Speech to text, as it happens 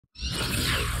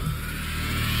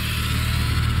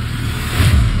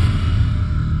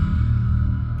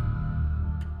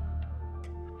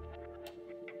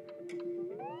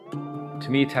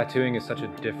To me, tattooing is such a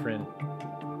different,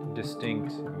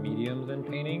 distinct medium than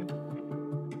painting.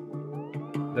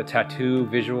 The tattoo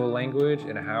visual language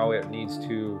and how it needs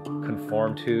to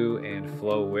conform to and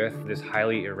flow with this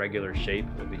highly irregular shape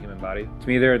of the human body. To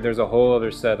me, there's a whole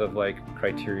other set of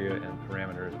criteria and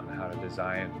parameters on how to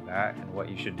design that and what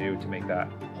you should do to make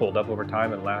that hold up over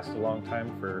time and last a long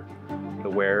time for the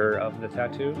wearer of the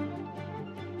tattoo.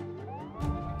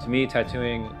 To me,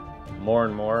 tattooing more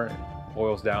and more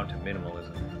boils down to minimalism.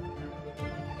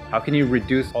 How can you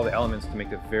reduce all the elements to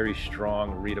make a very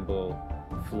strong, readable,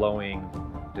 flowing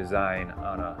design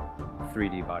on a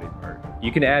 3D body part?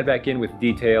 You can add back in with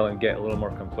detail and get a little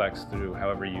more complex through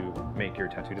however you make your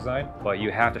tattoo design, but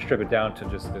you have to strip it down to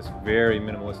just this very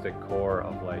minimalistic core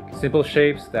of simple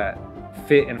shapes that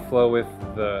fit and flow with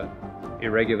the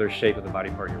irregular shape of the body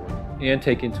part you're working, and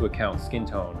take into account skin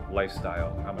tone,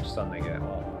 lifestyle, how much sun they get,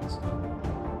 all that stuff.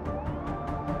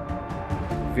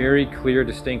 Very clear,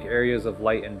 distinct areas of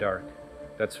light and dark.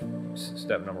 That's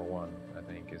step number one, I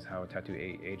think, is how a tattoo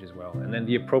ages well. And then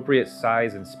the appropriate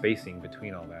size and spacing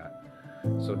between all that.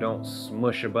 So don't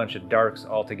smush a bunch of darks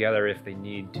all together if they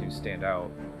need to stand out.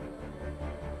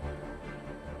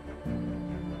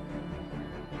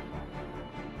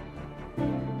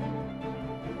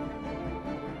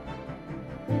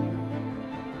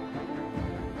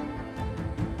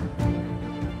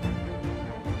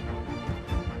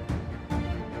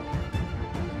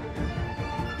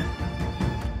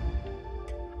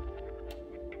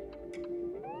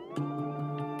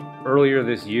 Earlier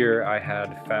this year, I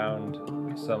had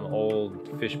found some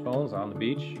old fish bones on the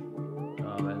beach,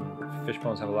 and fish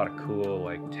bones have a lot of cool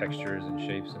textures and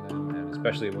shapes in them, and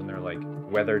especially when they're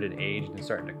weathered and aged and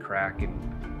starting to crack.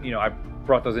 And I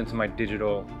brought those into my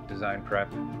digital design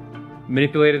prep,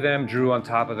 manipulated them, drew on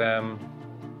top of them,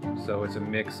 so it's a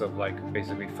mix of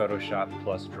basically Photoshop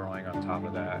plus drawing on top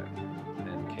of that,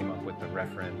 and came up with the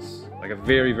reference, a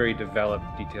very, very developed,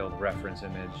 detailed reference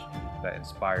image that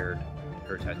inspired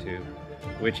her tattoo,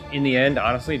 which in the end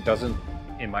honestly doesn't,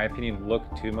 in my opinion, look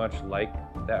too much like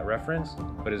that reference,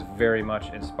 but is very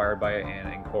much inspired by it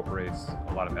and incorporates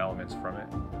a lot of elements from it.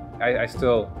 I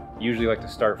still usually like to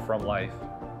start from life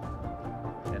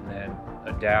and then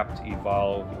adapt,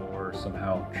 evolve, or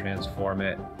somehow transform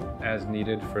it as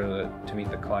needed to meet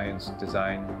the client's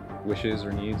design wishes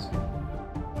or needs.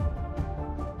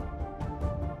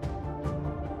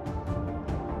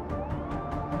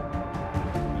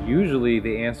 Usually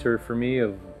the answer for me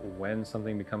of when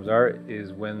something becomes art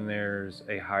is when there's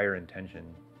a higher intention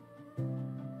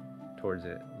towards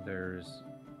it.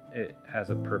 It has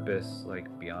a purpose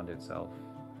beyond itself.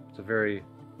 It's a very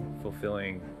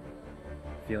fulfilling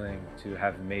feeling to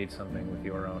have made something with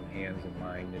your own hands and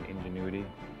mind and ingenuity.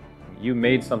 You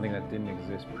made something that didn't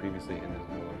exist previously in this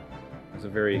world. It's a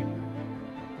very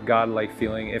godlike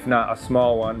feeling, if not a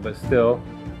small one, but still,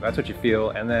 that's what you feel.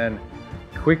 And then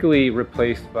quickly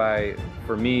replaced by,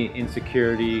 for me,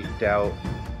 insecurity, doubt,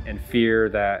 and fear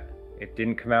that it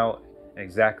didn't come out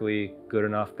exactly good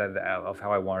enough of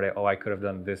how I wanted it. Oh, I could have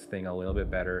done this thing a little bit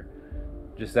better.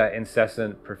 Just that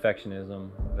incessant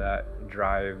perfectionism that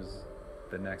drives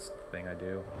the next thing I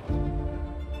do.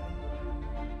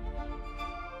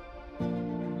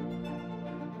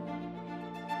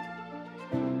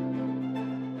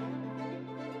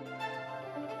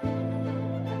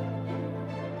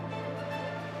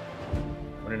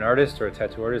 When an artist or a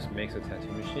tattoo artist makes a tattoo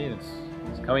machine,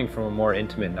 it's coming from a more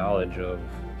intimate knowledge of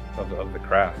the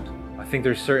craft. I think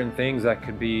there's certain things that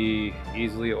could be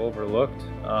easily overlooked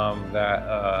that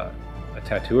a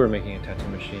tattooer making a tattoo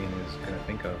machine is going to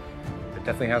think of. It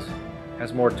definitely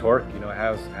has more torque. It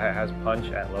has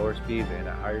punch at lower speeds and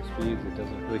at higher speeds. It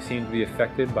doesn't really seem to be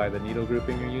affected by the needle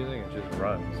grouping you're using. It just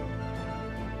runs.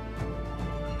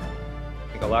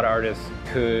 A lot of artists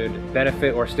could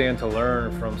benefit or stand to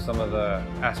learn from some of the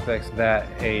aspects that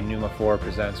a Numa 4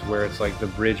 presents, where it's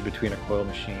the bridge between a coil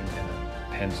machine and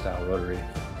a pen-style rotary.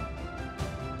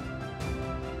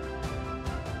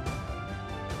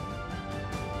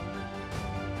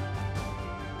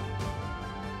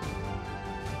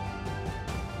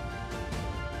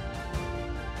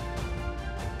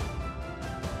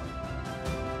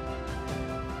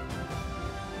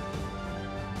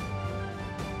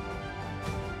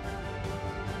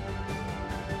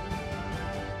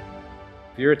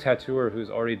 If you're a tattooer who's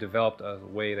already developed a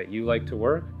way that you like to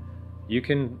work, you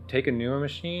can take a Numa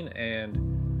machine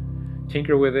and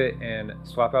tinker with it and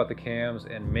swap out the cams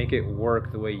and make it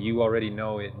work the way you already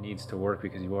know it needs to work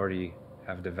because you already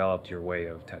have developed your way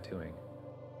of tattooing.